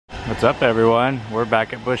What's up, everyone? We're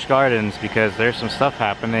back at Busch Gardens because there's some stuff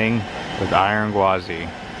happening with Iron Gwazi.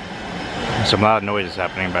 Some loud noises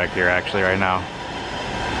happening back here actually right now.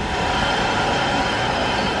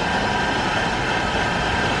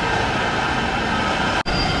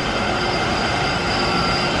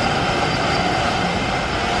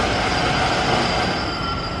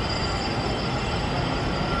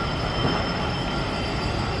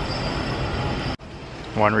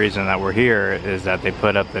 One reason that we're here is that they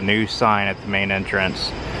put up the new sign at the main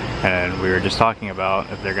entrance, and we were just talking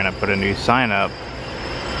about if they're going to put a new sign up,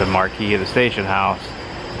 the marquee of the station house,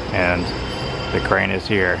 and the crane is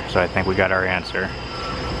here. So I think we got our answer.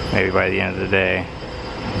 Maybe by the end of the day,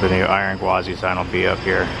 the new Iron Gwazi sign will be up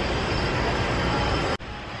here.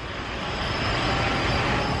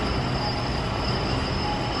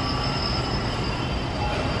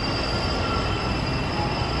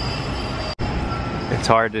 It's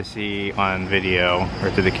hard to see on video or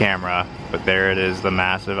through the camera, but there it is, the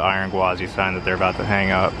massive Iron Gwazi sign that they're about to hang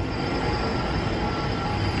up.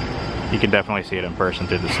 You can definitely see it in person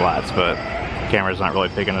through the slats, but the camera's not really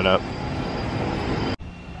picking it up.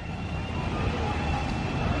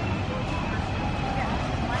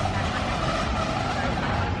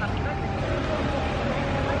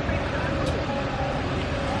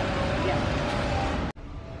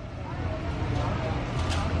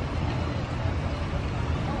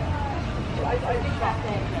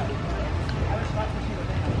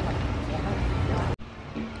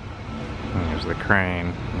 There's the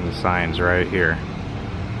crane, and the sign's right here.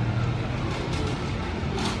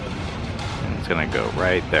 And it's gonna go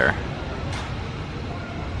right there.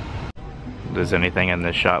 Does anything in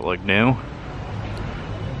this shot look new?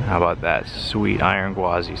 How about that sweet Iron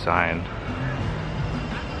Gwazi sign?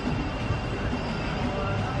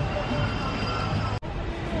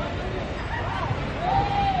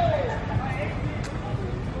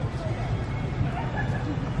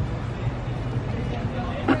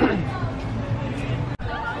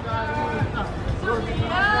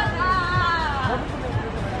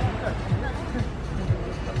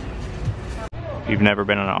 If you've never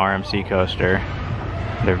been on an RMC coaster,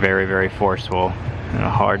 they're very, very forceful and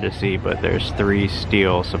hard to see, but there's 3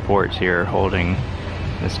 steel supports here holding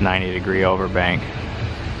this 90-degree overbank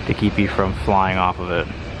to keep you from flying off of it.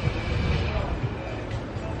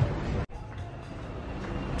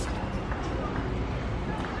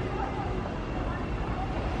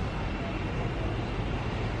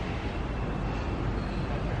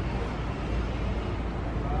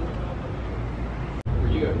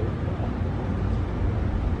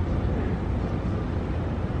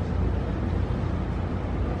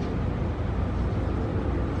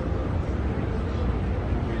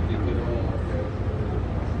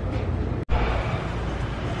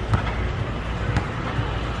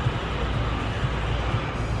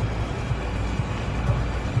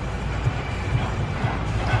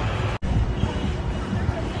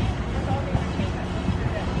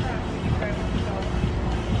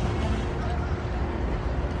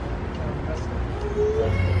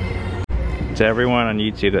 To everyone on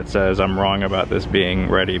YouTube that says I'm wrong about this being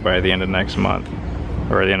ready by the end of next month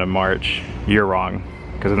or the end of March, you're wrong.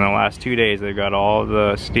 Because in the last 2 days they've got all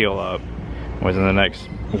the steel up. Within the next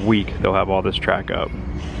week they'll have all this track up.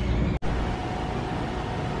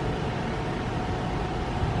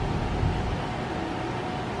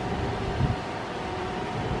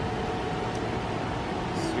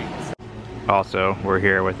 Also, we're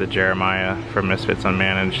here with the Jeremiah from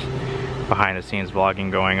MisfitsUnmanaged, behind the scenes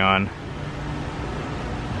vlogging going on.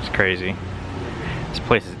 It's crazy. This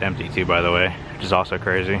place is empty too, by the way, which is also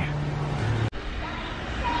crazy.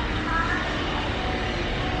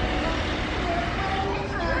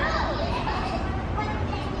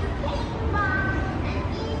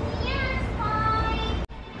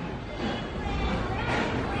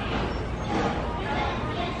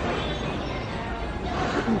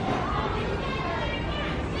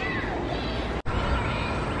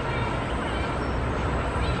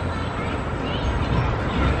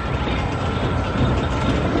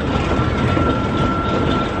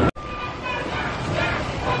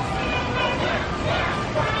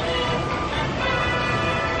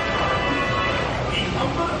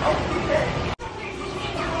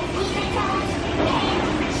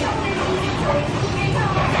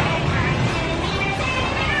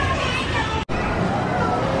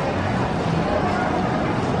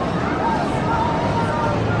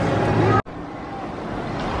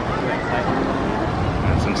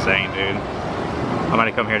 Insane, dude. I'm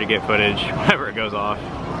gonna come here to get footage whenever it goes off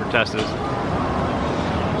for Teslas.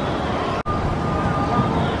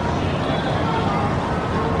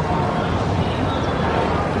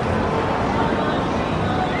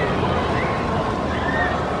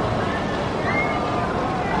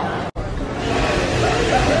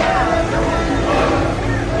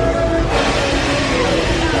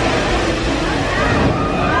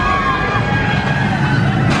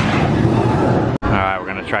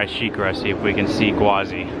 try Shikra, see if we can see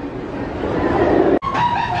Gwazi.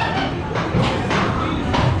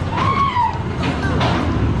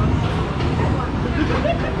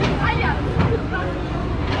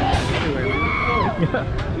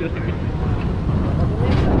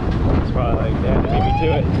 It's probably like that. Beat me to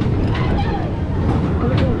it.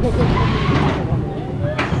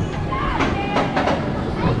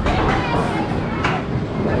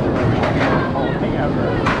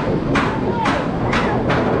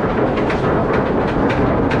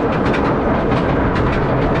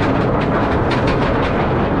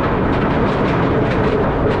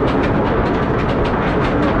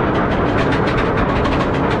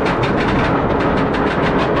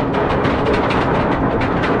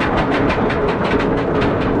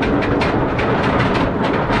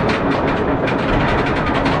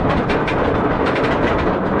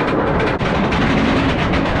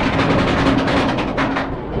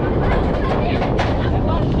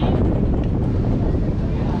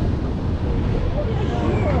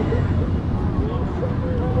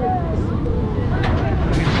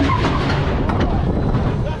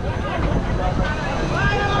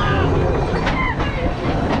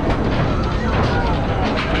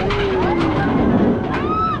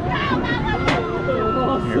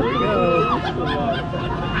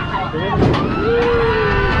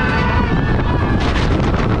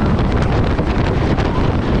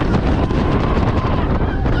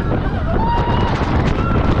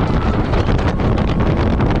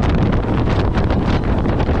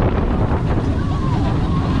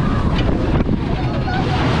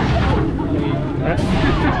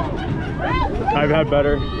 I've had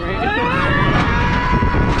better.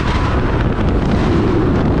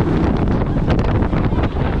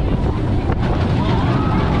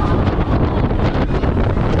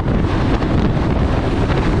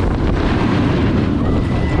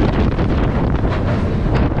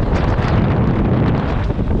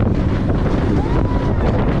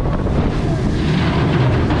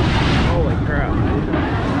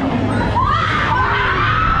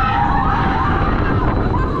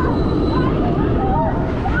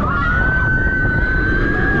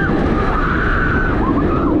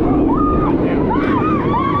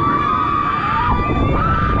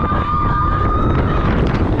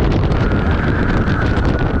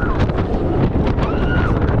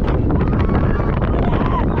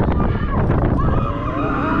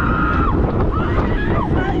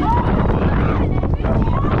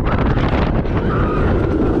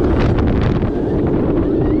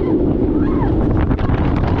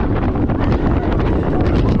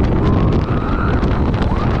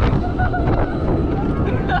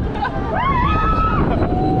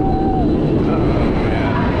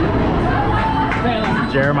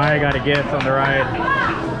 Jeremiah got a gift on the ride.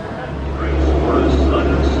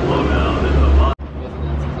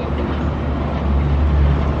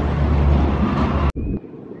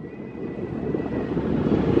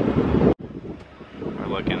 We're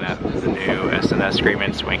looking at the new S&S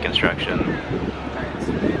Screaming Swing construction.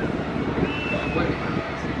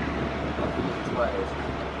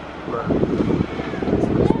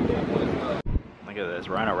 Look at this,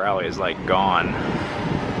 Rhino Rally is like gone.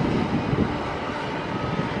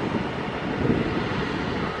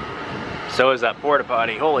 So is that porta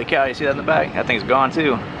potty. Holy cow, you see that in the back? That thing's gone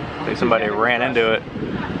too. I think somebody ran into it.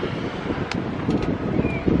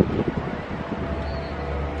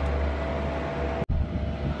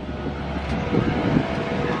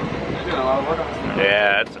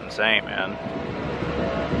 Yeah, it's insane, man.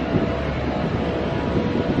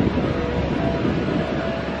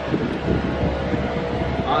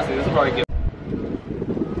 Honestly, this is probably good.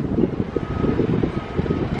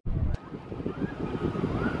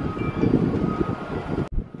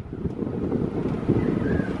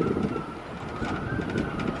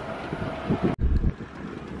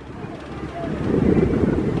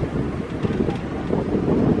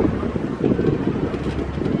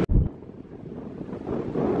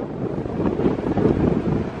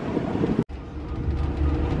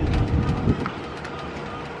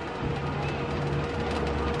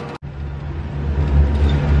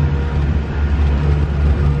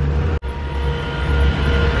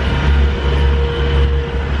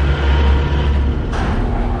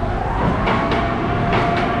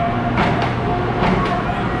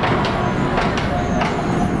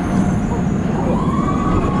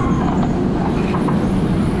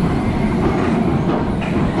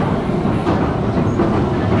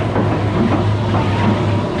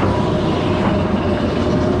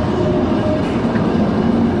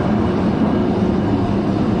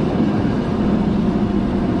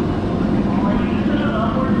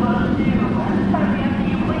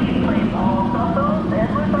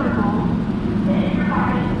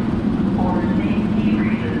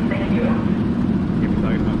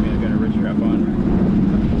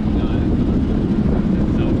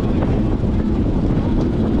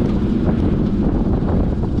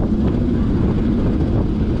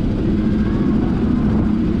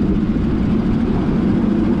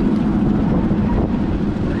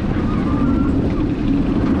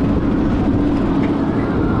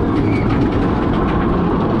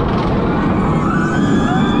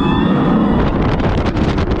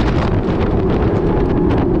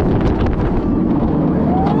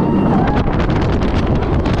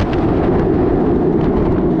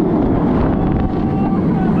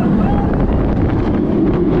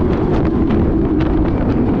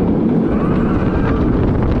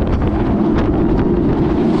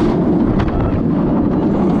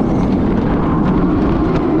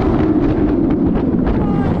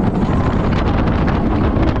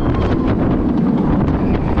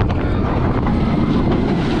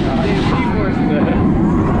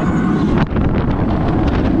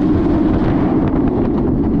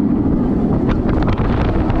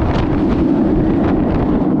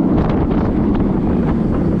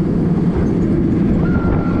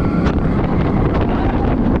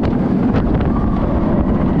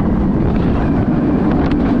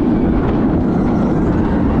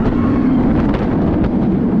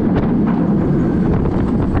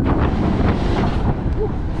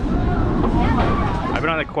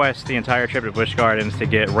 request the entire trip to Busch Gardens to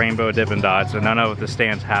get rainbow Dippin' Dots, and none of the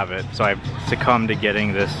stands have it. So I've succumbed to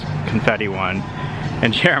getting this confetti one.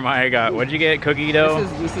 And Jeremiah got, what'd you get? Cookie dough?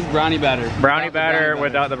 This is brownie batter. Brownie batter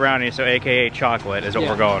without the brownie, so AKA chocolate is what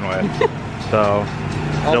we're going with. So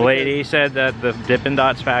the lady said that the Dippin'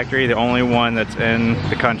 Dots factory, the only one that's in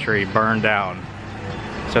the country, burned down.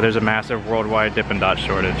 So there's a massive worldwide Dippin' Dot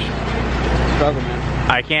shortage. Struggle, man.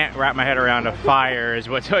 I can't wrap my head around a fire is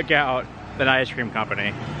what took out an ice cream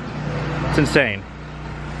company. It's insane.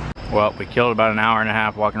 Well, we killed about an hour and a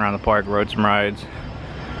half walking around the park, rode some rides,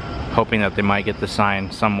 hoping that they might get the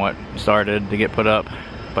sign somewhat started to get put up,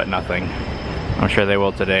 but nothing. I'm sure they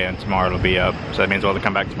will today, and tomorrow it'll be up. So that means we'll have to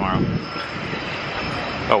come back tomorrow.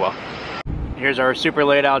 Oh well. Here's our super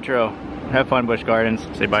late outro. Have fun, Busch Gardens.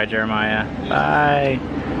 Say bye, Jeremiah. Bye.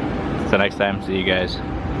 Till next time, see you guys.